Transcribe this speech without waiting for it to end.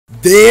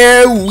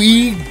there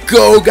we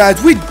go,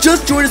 guys. We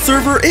just joined a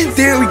server, and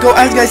there we go.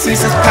 As you guys see, it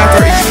says path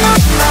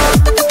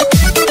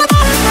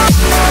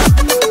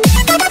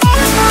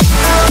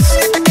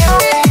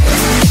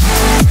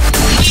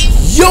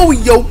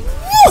Yo,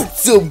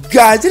 what's up,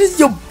 guys? It is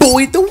your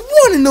boy, the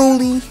one and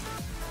only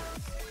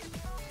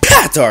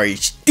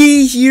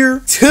PatarHD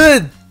here.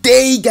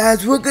 Today,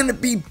 guys, we're gonna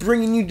be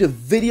bringing you the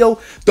video,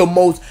 the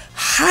most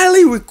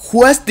highly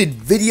requested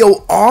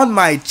video on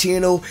my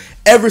channel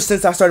ever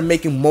since I started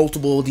making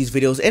multiple of these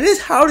videos, and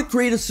it's how to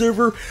create a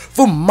server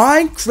for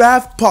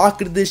Minecraft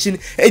Pocket Edition.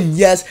 And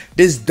yes,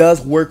 this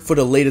does work for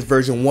the latest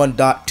version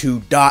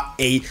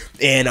 1.2.8,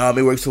 and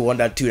it works for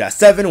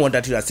 1.2.7,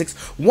 1.2.6,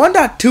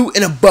 1.2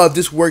 and above.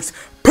 This works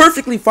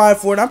perfectly fine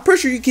for it. I'm pretty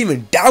sure you can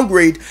even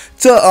downgrade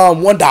to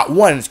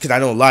 1.1, because I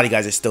know a lot of you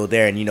guys are still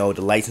there, and you know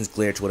the license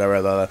glitch,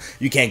 whatever,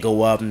 you can't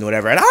go up and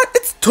whatever, and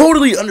it's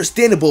totally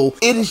understandable.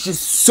 It is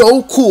just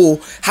so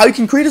cool how you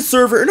can create a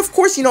server. And of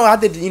course, you know, I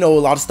did a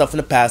lot of stuff in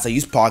the past. I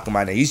used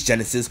Pokemon, I used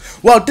Genesis.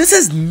 Well, this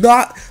is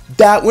not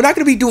that. We're not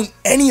going to be doing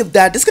any of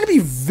that. This is going to be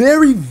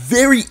very,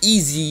 very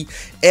easy.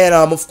 And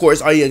of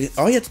course, all you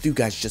have to do,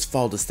 guys, is just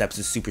follow the steps.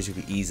 It's super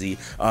easy.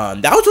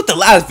 That was with the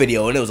last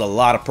video, and it was a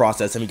lot of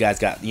process. Some of you guys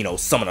got,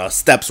 some of the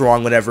steps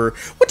wrong, whatever,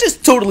 which is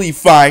totally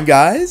fine,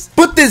 guys.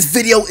 But this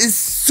video is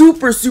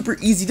super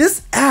easy.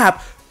 This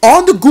app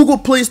on the Google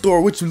Play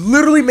Store, which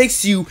literally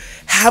makes you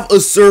have a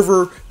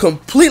server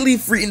completely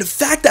free, and the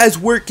fact that it's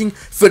working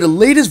for the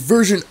latest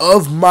version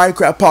of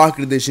Minecraft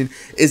Pocket Edition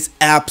is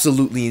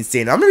absolutely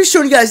insane. I'm going to be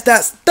showing you guys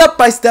that step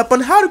by step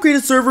on how to create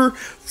a server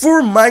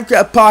for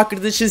Minecraft Pocket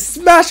Edition.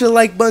 Smash the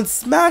like button,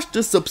 smash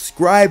the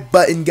subscribe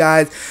button,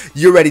 guys.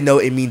 You already know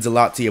it means a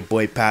lot to your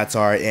boy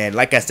Patar, and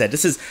like I said,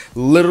 this is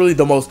literally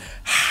the most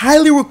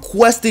highly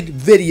requested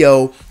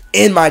video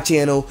in my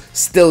channel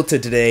still to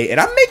today, and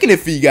I'm making it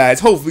for you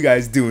guys. Hopefully you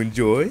guys do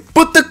enjoy.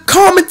 But the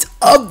comment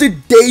of the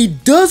day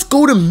does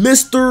go to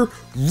Mr.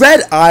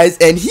 Red Eyes,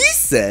 and he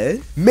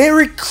said,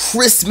 "Merry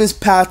Christmas,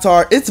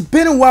 Patar. It's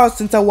been a while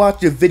since I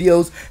watched your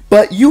videos,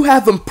 but you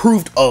have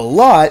improved a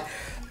lot.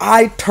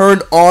 I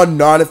turned on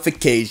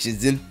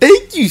notifications." And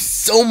thank you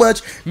so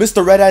much,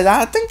 Mr. Red Eyes.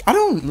 I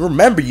don't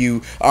remember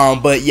you,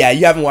 but yeah,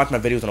 you haven't watched my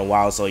videos in a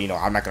while, so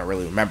I'm not gonna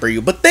really remember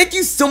you. But thank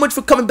you so much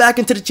for coming back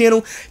into the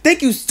channel.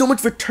 Thank you so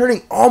much for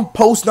turning on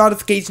post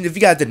notifications. If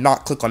you guys did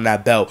not click on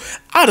that bell,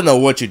 I don't know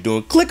what you're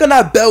doing. Click on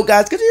that bell,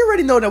 guys, because you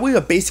already know that we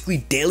are basically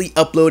daily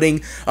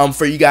uploading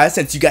for you guys,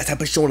 since you guys have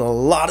been showing a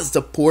lot of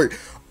support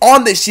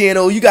on this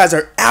channel. You guys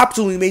are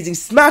absolutely amazing.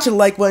 Smash the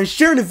like button,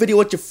 sharing the video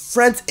with your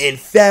friends and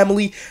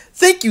family.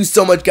 Thank you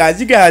so much, guys.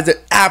 You guys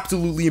are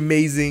absolutely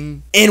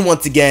amazing. And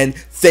once again,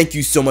 thank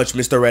you so much,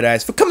 Mr. Red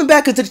Eyes, for coming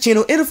back into the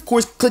channel, and of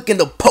course, clicking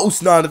the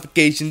post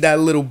notification, that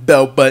little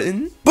bell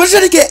button. But try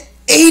to get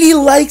 80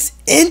 likes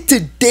in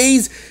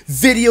today's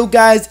video,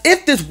 guys.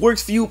 If this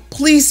works for you,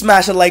 please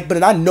smash a like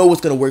button. I know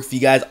it's gonna work for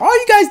you guys. All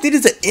you guys need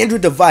is an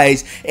Android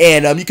device,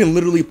 and you can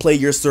literally play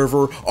your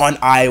server on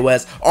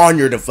iOS, on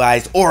your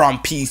device, or on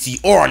PC,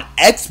 or on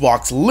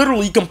Xbox.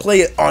 Literally, you can play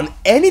it on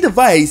any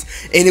device,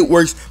 and it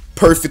works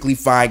perfectly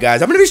fine,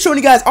 guys. I'm gonna be showing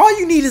you guys all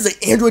you need is an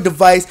Android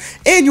device,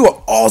 and you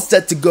are all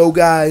set to go,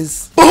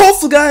 guys. But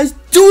hopefully, guys,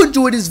 do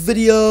enjoy this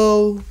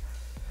video.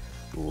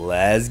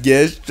 Let's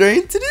get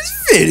straight into this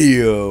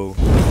video.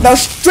 Now,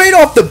 straight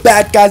off the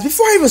bat, guys,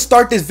 before I even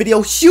start this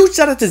video, huge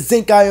shout out to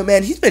Zinc.io,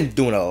 man. He's been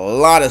doing a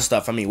lot of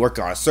stuff. I mean,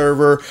 working on a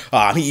server.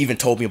 He even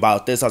told me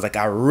about this. I was like,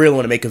 I really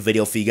want to make a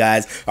video for you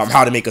guys on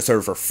how to make a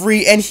server for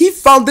free. And he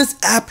found this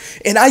app,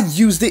 and I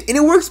used it, and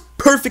it works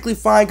perfectly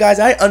fine, guys.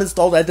 I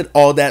uninstalled it, I did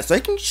all that, so I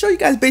can show you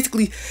guys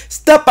basically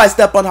step by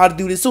step on how to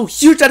do this. So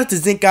huge shout out to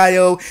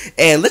Zinc.io,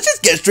 and let's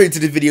just get straight to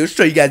the video,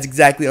 show you guys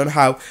exactly on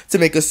how to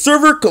make a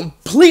server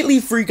completely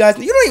free, guys.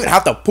 You don't even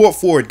have to port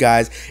forward,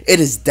 guys. It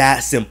is that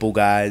simple,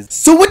 guys.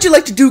 So what you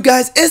like to do,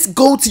 guys, is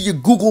go to your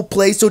Google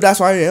Play. So that's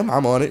where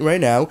I'm on it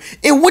right now.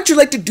 And what you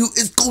like to do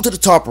is go to the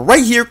top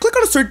right here, click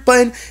on the search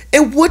button,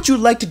 and what you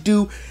like to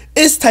do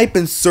is type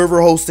in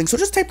server hosting. So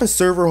just type in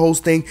server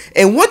hosting,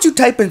 and once you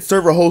type in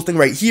server hosting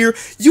right here,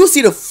 you'll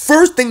see the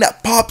first thing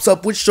that pops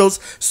up, which shows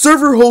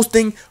server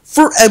hosting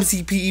for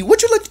MCPE.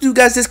 What you like to do,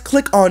 guys, is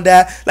click on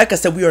that. Like I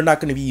said, we are not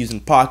going to be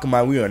using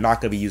Pokemon, we are not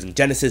going to be using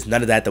Genesis,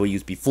 none of that we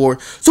used before.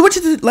 So what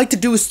you like to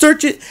do is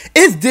search it,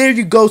 and there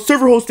you go,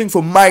 server hosting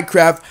for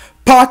Minecraft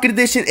Pocket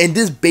Edition, and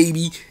this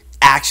baby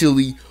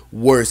actually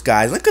worse,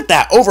 guys. Look at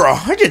that, over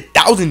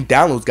 100,000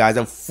 downloads, guys,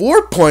 and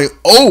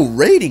 4.0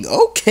 rating.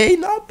 Okay,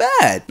 not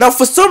bad. Now,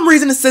 for some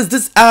reason, it says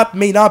this app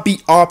may not be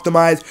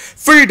optimized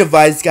for your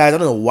device, guys. I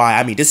don't know why.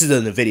 I mean, this is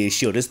an Nvidia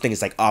Shield. This thing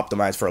is like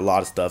optimized for a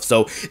lot of stuff.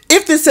 So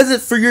if this says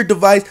it for your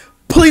device,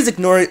 please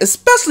ignore it,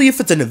 especially if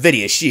it's an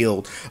Nvidia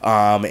Shield.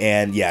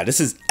 And yeah, this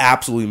is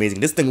absolutely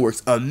amazing. This thing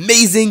works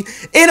amazing,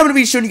 and I'm gonna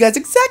be showing you guys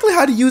exactly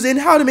how to use it and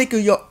how to make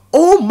your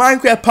own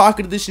Minecraft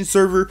Pocket Edition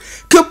server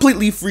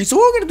completely free. So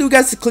what we're gonna do,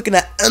 guys, is click on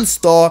that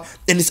install,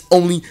 and it's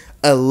only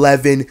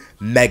 11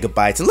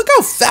 megabytes, and look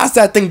how fast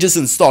that thing just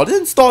installed. It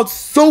installed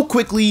so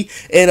quickly,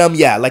 and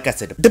yeah, like I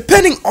said,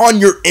 depending on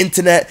your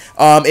internet,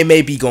 it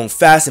may be going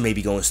fast, it may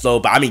be going slow,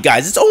 but I mean,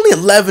 guys, it's only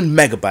 11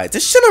 megabytes.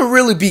 It shouldn't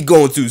really be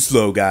going too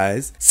slow,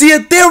 guys. See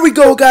it? There we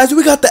go, guys.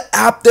 We got the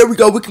app. There we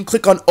go. We can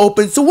click on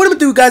open. So what I'm gonna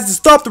do, guys, is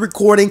stop the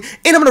recording,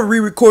 and I'm gonna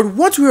re-record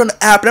once we're on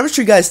the app, and I'm gonna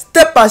show you guys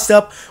step by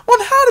step on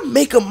how to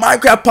make a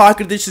Minecraft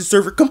Pocket Edition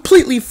server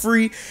completely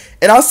free,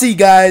 and I'll see you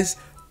guys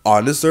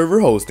on the server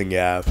hosting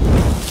app.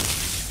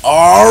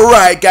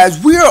 Alright,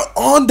 guys, we are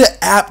on the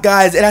app,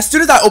 guys, and as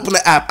soon as I opened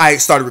the app, I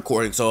started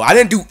recording. So I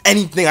didn't do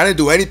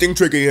anything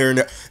tricky here and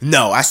there.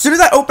 No, as soon as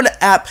I opened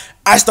the app,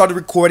 I started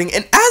recording,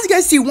 and as you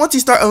guys see, once you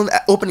start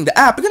opening the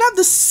app, you're gonna have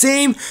the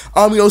same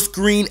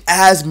screen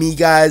as me,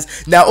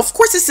 guys. Now, of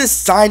course, it says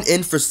sign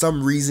in for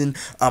some reason.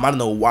 I don't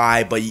know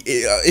why, but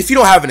if you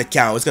don't have an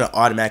account, it's gonna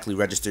automatically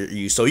register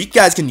you. So you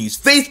guys can use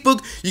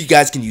Facebook, you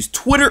guys can use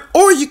Twitter,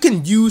 or you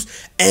can use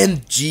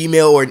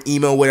Gmail or an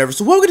email, whatever.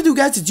 So what we're gonna do,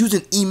 guys, is use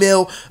an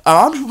email.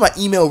 I'm gonna put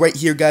my email right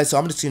here, guys. So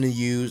I'm just gonna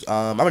use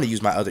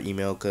my other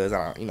email because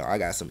I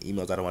got some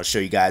emails I don't want to show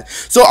you guys.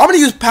 So I'm gonna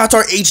use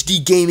Patar HD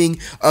Gaming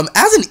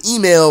as an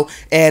email,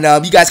 and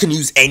you guys can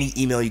use any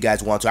email you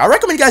guys want to. I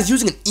recommend you guys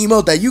using an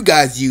email that you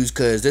guys use,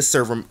 because this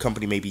server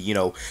company may be,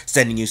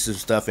 sending you some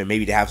stuff, and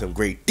maybe they have some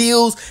great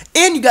deals,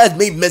 and you guys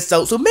may miss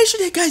out. So make sure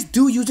that you guys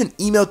do use an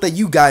email that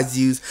you guys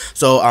use.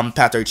 So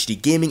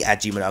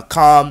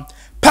patarhdgaming@gmail.com.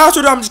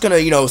 Password, I'm just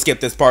gonna, skip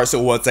this part, so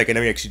 1 second,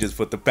 let me actually just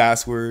put the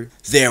password.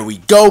 There we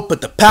go,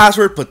 put the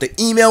password, put the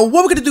email.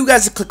 What we're gonna do,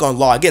 guys, is click on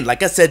login.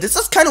 Like I said, this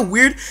is kind of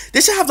weird. They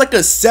should have like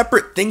a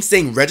separate thing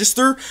saying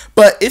register,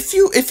 but if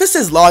it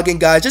says login,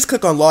 guys, just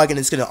click on login,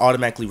 it's gonna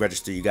automatically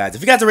register you guys.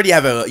 If you guys already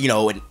have a,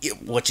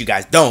 what you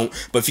guys don't,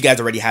 but if you guys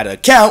already had an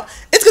account,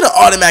 it's gonna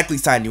automatically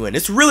sign you in.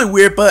 It's really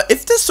weird, but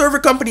if this server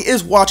company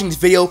is watching this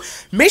video,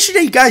 make sure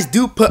that you guys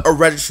do put a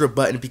register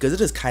button, because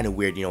it is kind of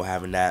weird,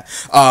 having that.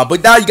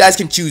 But now you guys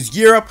can choose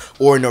Europe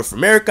or North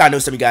America. I know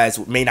some of you guys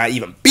may not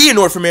even be in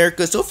North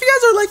America, so if you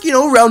guys are like,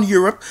 around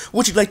Europe,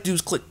 what you'd like to do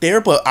is click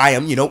there, but I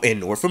am, in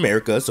North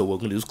America, so what we're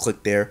gonna do is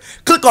click there,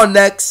 click on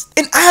next,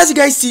 and as you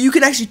guys see, you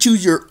can actually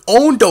choose your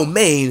own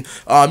domain.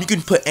 You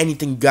can put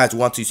anything you guys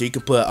want to, so you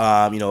can put,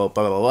 blah, blah,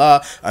 blah,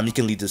 you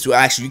can leave this,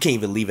 actually, you can't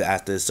even leave it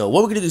at this, so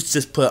what we're gonna do is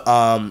just put,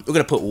 we're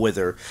gonna put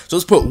Wither, so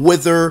let's put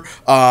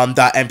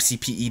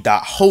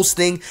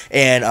Wither.mcpe.hosting,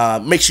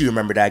 and make sure you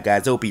remember that,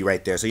 guys. It'll be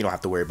right there, so you don't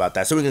have to worry about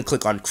that. So we're gonna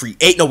click on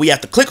create. No, we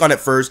have to click on it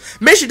first.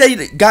 Make sure that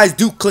you guys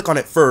do click on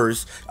it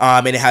first,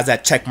 and it has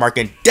that check mark,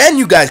 and then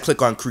you guys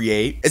click on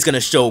create. It's gonna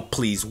show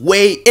please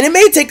wait, and it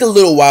may take a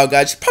little while,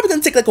 guys. It's probably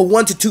gonna take like a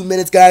 1 to 2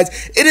 minutes, guys.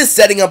 It is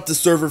setting up the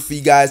server for you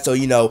guys, so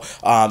yeah,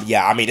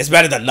 I mean, it's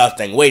better than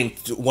nothing. Waiting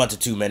 1 to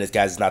 2 minutes,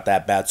 guys, is not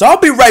that bad. So I'll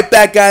be right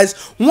back, guys,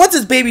 once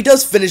this baby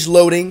does finish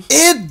loading,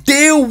 and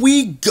there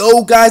we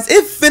go, guys.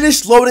 It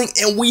finished loading,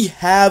 and we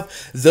have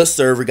the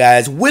server,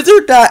 guys.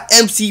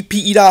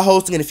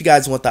 Wither.mcpe.hosting, and if you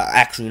guys want the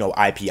actual,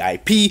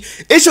 IP,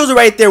 it shows it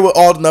right there with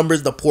all the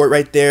numbers, the port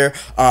right there,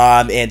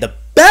 and the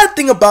bad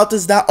thing about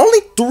this is that only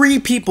 3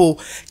 people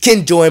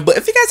can join, but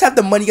if you guys have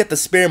the money, you got the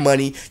spare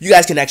money, you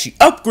guys can actually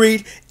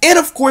upgrade, and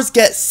of course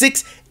get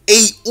 6,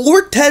 8,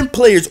 or 10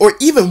 players, or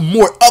even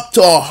more, up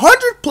to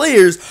 100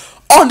 players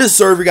on this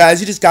server, guys.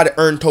 You just gotta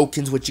earn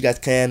tokens, which you guys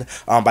can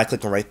by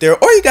clicking right there, or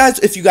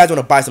if you guys want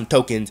to buy some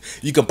tokens,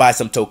 you can buy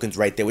some tokens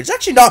right there, which is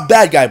actually not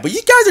bad, guys. But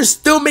you guys are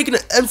still making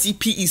an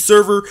MCPE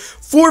server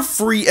for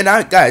free, and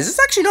guys, it's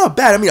actually not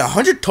bad. I mean,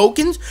 100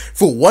 tokens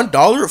for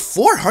 $1,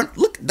 400.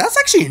 Look, that's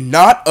actually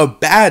not a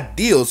bad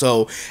deal.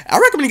 So I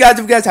recommend you guys,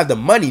 if you guys have the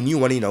money and you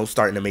want to,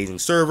 start an amazing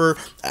server,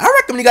 I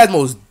recommend you guys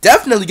most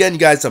definitely getting you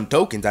guys some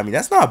tokens. I mean,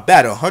 that's not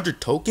bad.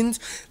 100 tokens.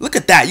 Look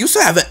at that. You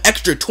still have an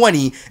extra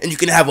 20, and you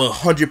can have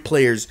 100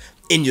 players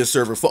in your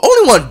server for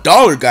only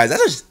 $1, guys. That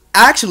is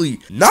actually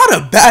not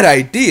a bad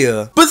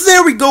idea. But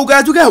there we go,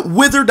 guys. We got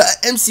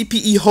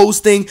Wither.mcpe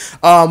hosting.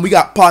 We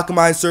got Pocket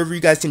Mine server.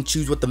 You guys can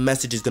choose what the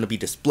message is going to be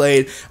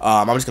displayed.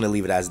 I'm just going to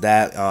leave it as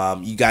that.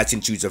 You guys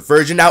can choose a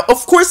version. Now,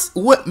 of course,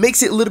 what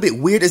makes it a little bit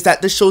weird is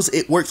that this shows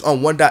it works on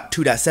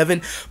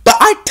 1.2.7, but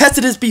I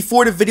tested this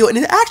before the video, and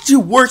it actually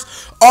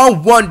works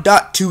on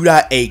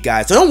 1.2.8,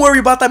 guys. So don't worry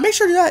about that. Make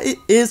sure that it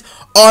is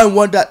on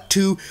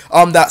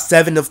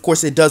 1.2.7. Of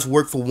course, it does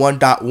work for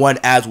 1.1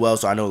 as well.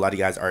 So I know a lot of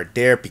you guys are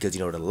there because,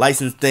 the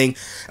license thing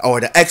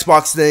or the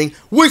Xbox thing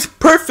works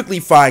perfectly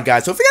fine,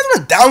 guys. So if you guys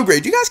want to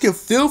downgrade, you guys can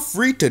feel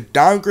free to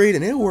downgrade,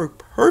 and it'll work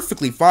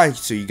perfectly fine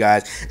for you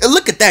guys. And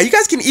look at that. You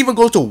guys can even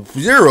go to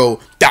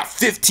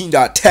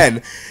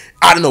 0.15.10.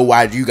 I don't know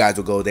why you guys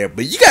will go there,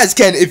 but you guys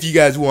can if you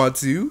guys want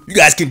to. You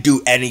guys can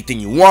do anything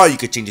you want. You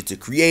can change it to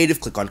creative,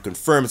 click on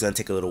confirm. It's gonna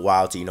take a little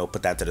while to, you know,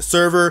 put that to the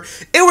server.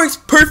 It works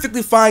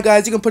perfectly fine,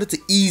 guys. You can put it to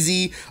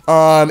easy,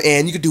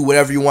 and you can do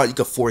whatever you want. You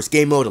can force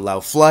game mode, allow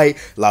flight,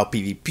 allow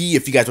PvP.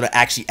 If you guys want to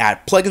actually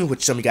add plugins,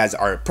 which some of you guys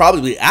are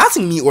probably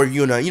asking me, or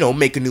you wanna, you know,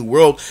 make a new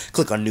world,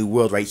 click on new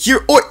world right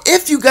here. Or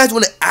if you guys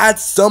want to add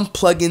some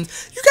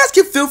plugins, you guys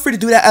can feel free to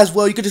do that as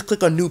well. You can just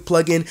click on new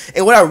plugin.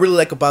 And what I really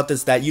like about this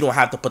is that you don't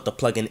have to put the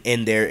plugin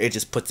in there. It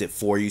just puts it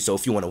for you. So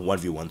if you want a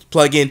 1v1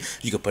 plugin,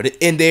 you can put it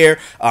in there.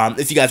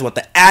 If you guys want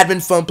the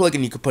admin fun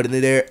plugin, you can put it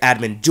in there.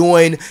 Admin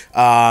join.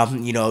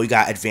 You know, you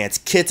got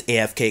advanced kits,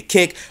 AFK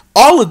kick,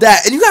 all of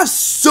that, and you have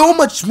so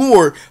much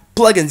more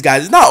plugins,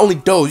 guys. It's not only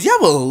those. You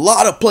have a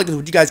lot of plugins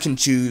which you guys can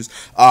choose,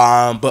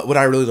 but what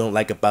I really don't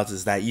like about this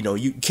is that, you know,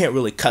 you can't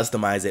really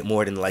customize it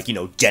more than, like, you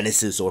know,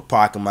 Genesis or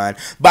Pokemon.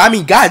 But I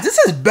mean, guys, this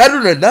is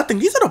better than nothing.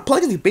 These are the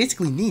plugins you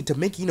basically need to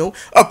make, you know,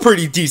 a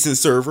pretty decent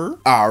server.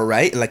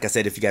 Alright, and like I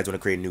said, if you guys want to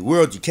create a new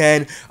world, you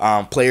can.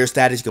 Player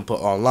status, you can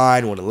put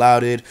online, when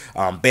allowed it,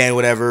 ban,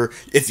 whatever.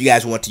 If you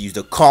guys want to use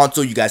the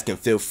console, you guys can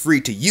feel free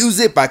to use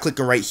it by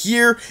clicking right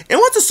here. And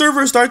once the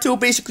server starts, it'll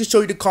basically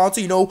show you the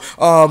console, you know,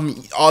 all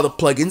the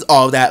plugins,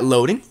 all that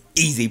loading.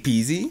 Easy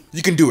peasy.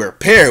 You can do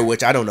repair,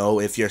 which I don't know,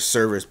 if your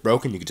server is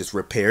broken, you can just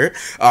repair it.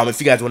 If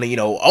you guys want to, you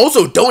know,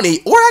 also donate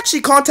or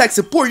actually contact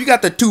support, you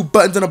got the 2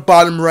 buttons on the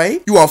bottom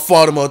right. You want to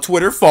follow them on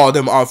Twitter, follow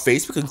them on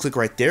Facebook, you can click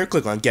right there,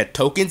 click on get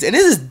tokens, and it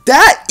is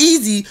that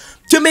easy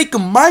to make a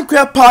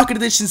Minecraft Pocket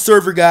Edition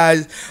server,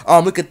 guys.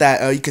 Look at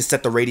that. You can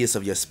set the radius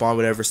of your spawn,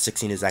 whatever.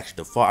 16 is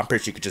actually default. I'm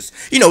pretty sure you could just,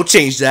 you know,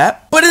 change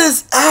that. But it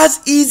is as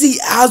easy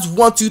as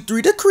 1, 2,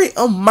 3 to create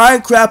a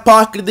Minecraft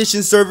Pocket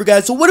Edition server,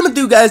 guys. So what I'm gonna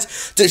do,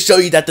 guys, to show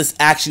you that this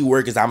actually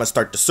works is I'm gonna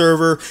start the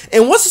server.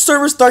 And once the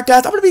server starts,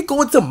 guys, I'm gonna be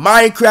going to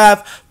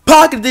Minecraft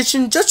Pocket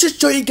Edition just to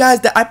show you guys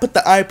that I put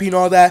the IP and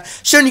all that,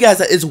 showing you guys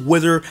that it's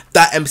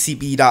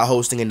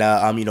Wither.mcpe.hosting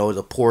and you know,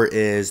 the port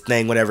is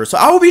thing, whatever. So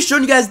I will be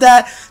showing you guys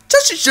that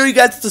just to show you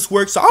guys that this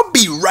works. So I'll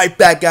be right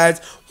back, guys,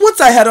 once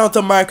I head on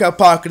to Minecraft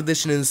Pocket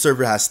Edition and the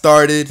server has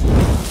started.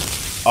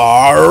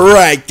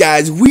 Alright,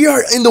 guys, we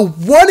are in the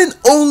one and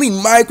only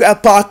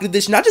Minecraft Pocket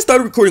Edition. I just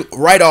started recording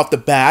right off the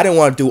bat. I didn't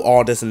want to do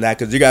all this and that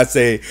because you guys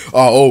say,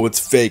 oh, it's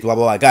fake, blah,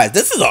 blah, blah. Guys,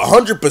 this is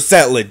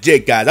 100%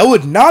 legit, guys. I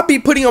would not be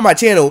putting on my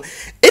channel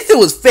if it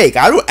was fake.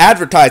 I don't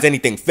advertise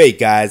anything fake,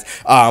 guys.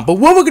 But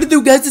what we're going to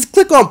do, guys, is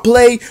click on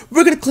play.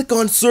 We're going to click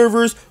on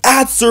servers,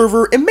 add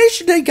server, and make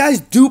sure that you guys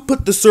do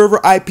put the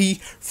server IP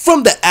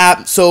from the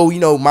app. So, you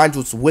know, mine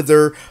was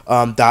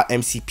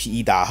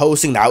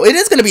Wither.mcpe.hosting. Now, it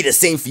is going to be the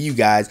same for you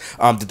guys.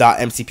 The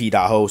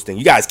 .mcp.hosting.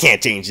 You guys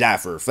can't change that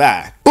for a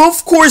fact. But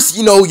of course,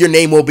 you know, your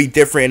name will be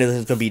different, and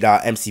it's going to be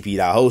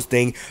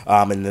 .mcp.hosting.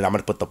 And then I'm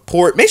going to put the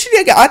port. Make sure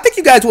you guys, I think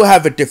you guys will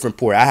have a different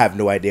port. I have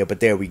no idea, but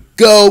there we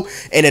go.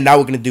 And then now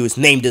what we're going to do is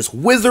name this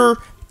Wither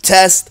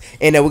test,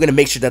 and then we're going to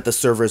make sure that the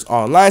server is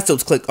online. So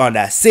let's click on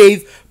that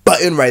save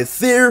button right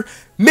there.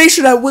 Make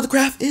sure that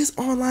Withercraft is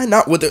online,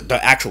 not with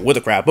the actual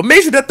Withercraft, but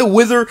make sure that the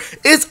Wither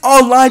is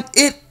online.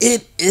 It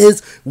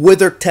is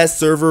Wither test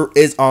server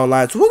is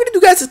online. So what we're gonna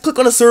do, guys, is click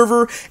on the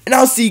server, and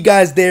I'll see you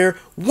guys there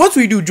once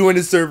we do join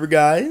the server,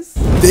 guys.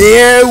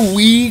 There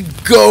we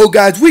go,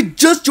 guys. We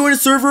just joined the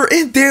server,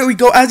 and there we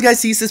go. As you guys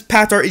see, it says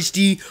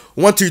PathRHD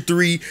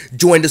 123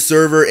 join the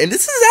server, and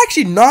this is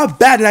actually not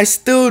bad, and I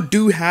still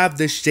do have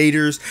the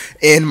shaders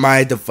in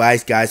my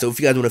device, guys. So if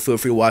you guys want to, feel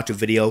free to watch a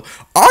video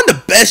on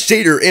the best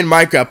shader in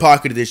Minecraft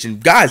Pocket Edition,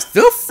 guys,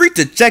 feel free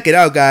to check it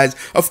out, guys.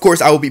 Of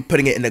course, I will be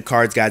putting it in the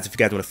cards, guys, if you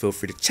guys want to, feel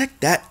free to check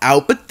that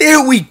out. But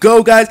there we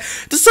go, guys.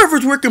 The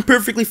server's working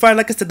perfectly fine.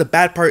 Like I said, the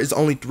bad part is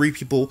only 3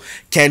 people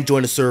can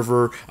join the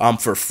server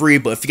for free,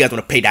 but if you guys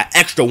want to pay that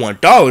extra $1,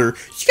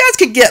 you guys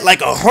can get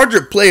like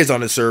 100 players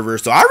on the server.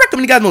 So I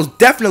recommend you guys most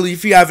definitely,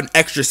 if you have an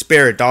extra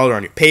spare $1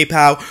 on your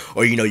PayPal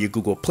or, you know, your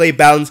Google Play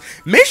balance,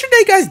 make sure that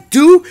you guys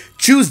do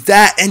choose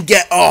that and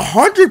get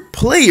 100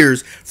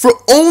 players for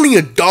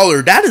only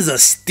 $1. That is a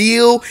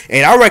steal,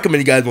 and I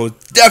recommend you guys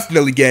most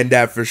definitely getting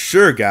that for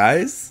sure,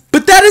 guys.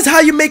 But that is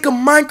how you make a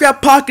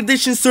Minecraft Pocket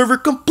Edition server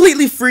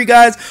completely free,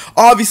 guys.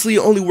 Obviously, it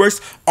only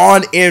works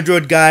on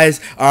Android, guys.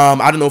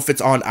 I don't know if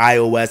it's on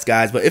iOS,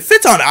 guys, but if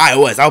it's on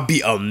iOS, that'll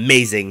be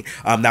amazing.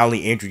 Not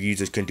only Android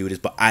users can do this,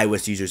 but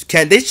iOS users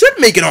can. They should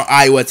make it on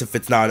iOS if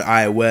it's not on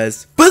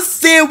iOS. But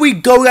there we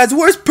go, guys. It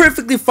works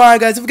perfectly fine,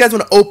 guys. If you guys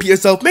want to OP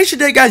yourself, make sure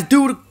that you guys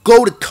do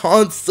go to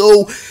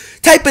console,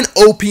 type in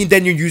OP and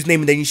then your username,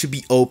 and then you should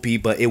be OP,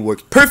 but it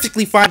works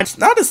perfectly fine.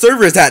 Now the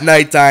server is at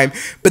nighttime,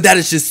 but that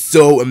is just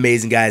so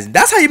amazing, guys.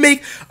 That's how you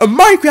make a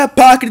Minecraft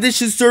Pocket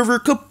Edition server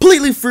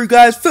completely free,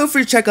 guys. Feel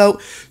free to check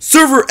out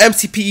server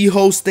MCPE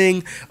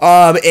hosting,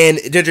 and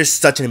they're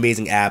just such an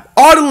amazing app.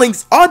 All the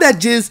links, all that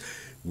jizz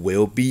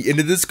will be in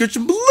the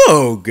description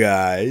below,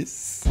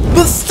 guys.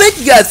 But thank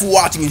you guys for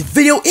watching this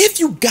video. If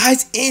you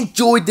guys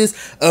enjoyed this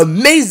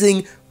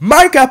amazing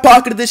Minecraft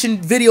Pocket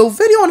Edition video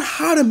on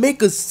how to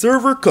make a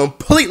server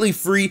completely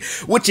free,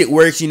 which it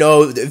works. You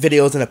know, the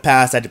videos in the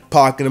past I did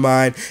Pocket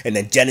Mine and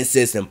then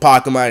Genesis and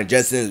Pocket Mine and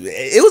Genesis,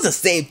 it was the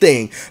same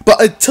thing.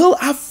 But until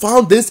I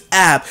found this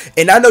app,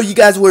 and I know you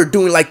guys were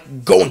doing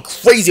like going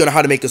crazy on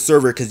how to make a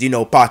server because you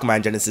know Pocket Mine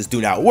and Genesis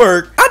do not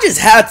work, I just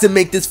had to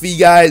make this for you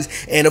guys.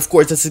 And of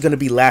course this is going to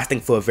be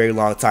lasting for a very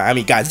long time. I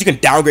mean guys, you can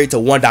downgrade to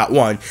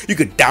 1.1, you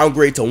could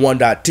downgrade to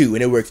 1.2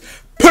 and it works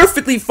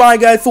perfectly fine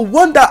guys for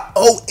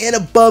 1.0 and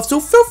above. So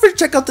feel free to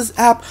check out this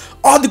app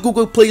on the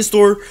Google Play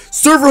Store.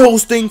 Server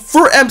hosting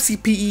for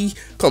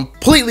MCPE,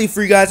 completely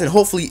free guys, and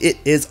hopefully it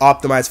is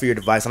optimized for your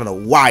device. I don't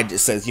know why it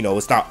just says, you know,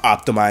 it's not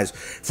optimized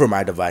for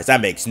my device.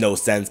 That makes no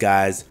sense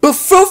guys, but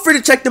feel free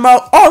to check them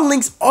out. All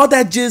links, all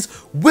that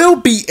jizz will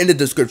be in the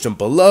description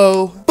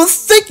below. But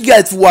thank you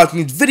guys for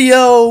watching this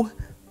video.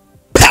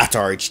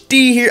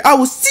 PatRHD here. I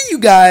will see you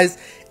guys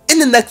in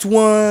the next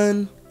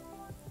one.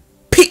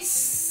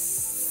 Peace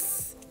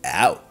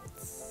out.